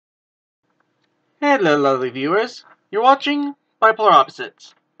Hello, lovely viewers. You're watching Bipolar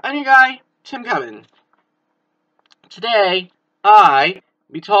Opposites. I'm your guy, Tim Cubbin. Today, I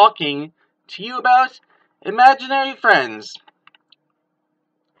will be talking to you about imaginary friends.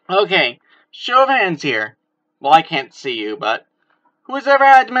 Okay, show of hands here. Well, I can't see you, but who has ever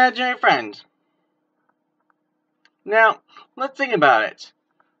had an imaginary friend? Now, let's think about it.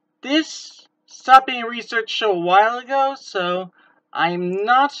 This stopped being a research show a while ago, so I'm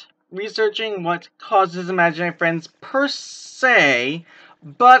not researching what causes imaginary friends per se,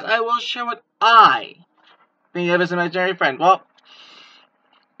 but I will share what I think of as an imaginary friend. Well,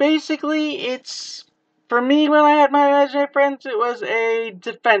 basically, for me, when I had my imaginary friends, it was a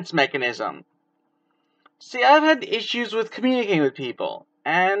defense mechanism. See, I've had issues with communicating with people,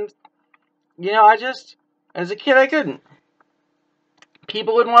 and, as a kid, I couldn't.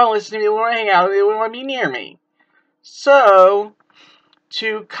 People wouldn't want to listen to me, they wouldn't want to hang out, they wouldn't want to be near me. So,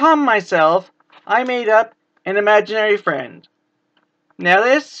 to calm myself, I made up an imaginary friend. Now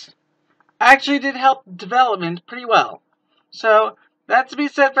this actually did help development pretty well. So, that's to be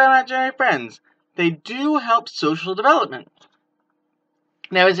said for imaginary friends. They do help social development.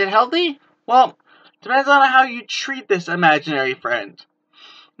 Now, is it healthy? Well, depends on how you treat this imaginary friend.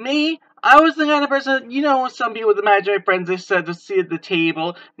 Me, I was the kind of person, some people with imaginary friends, they said to sit at the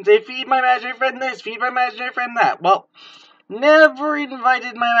table and say, feed my imaginary friend this, feed my imaginary friend that. Well, never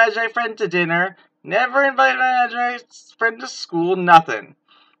invited my imaginary friend to dinner, never invited my imaginary friend to school, nothing.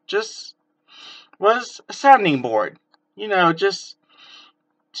 Just was a sounding board. Just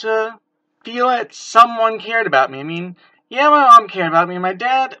to feel that someone cared about me. I mean, yeah, my mom cared about me, my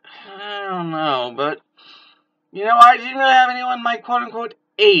dad, I don't know, but, I didn't really have anyone my quote-unquote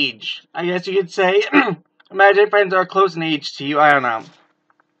age, I guess you could say. Imaginary friends are close in age to you, I don't know.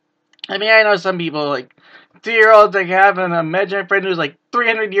 I mean, I know some people, like, 2-year-olds, like, have an imaginary friend who's, like,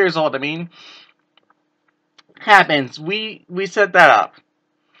 300 years old. I mean, happens. We set that up.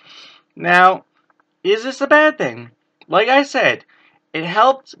 Now, is this a bad thing? Like I said, it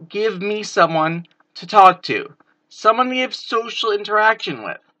helped give me someone to talk to. Someone we have social interaction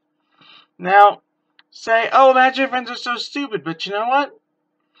with. Now, say, oh, imaginary friends are so stupid, but you know what?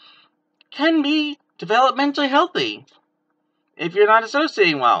 Can be developmentally healthy if you're not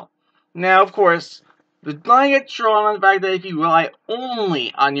associating well. Now, of course, the line gets drawn on the fact that if you rely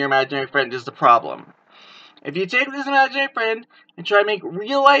only on your imaginary friend is the problem. If you take this imaginary friend and try to make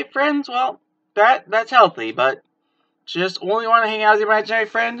real-life friends, well, that's healthy, but just only want to hang out with your imaginary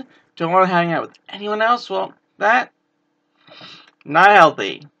friend, don't want to hang out with anyone else, well, that, not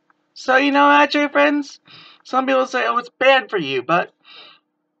healthy. So, imaginary friends, some people say, oh, it's bad for you, but,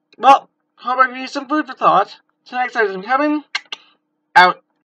 well, hope I give you some food for thought. So next time I'm coming, out.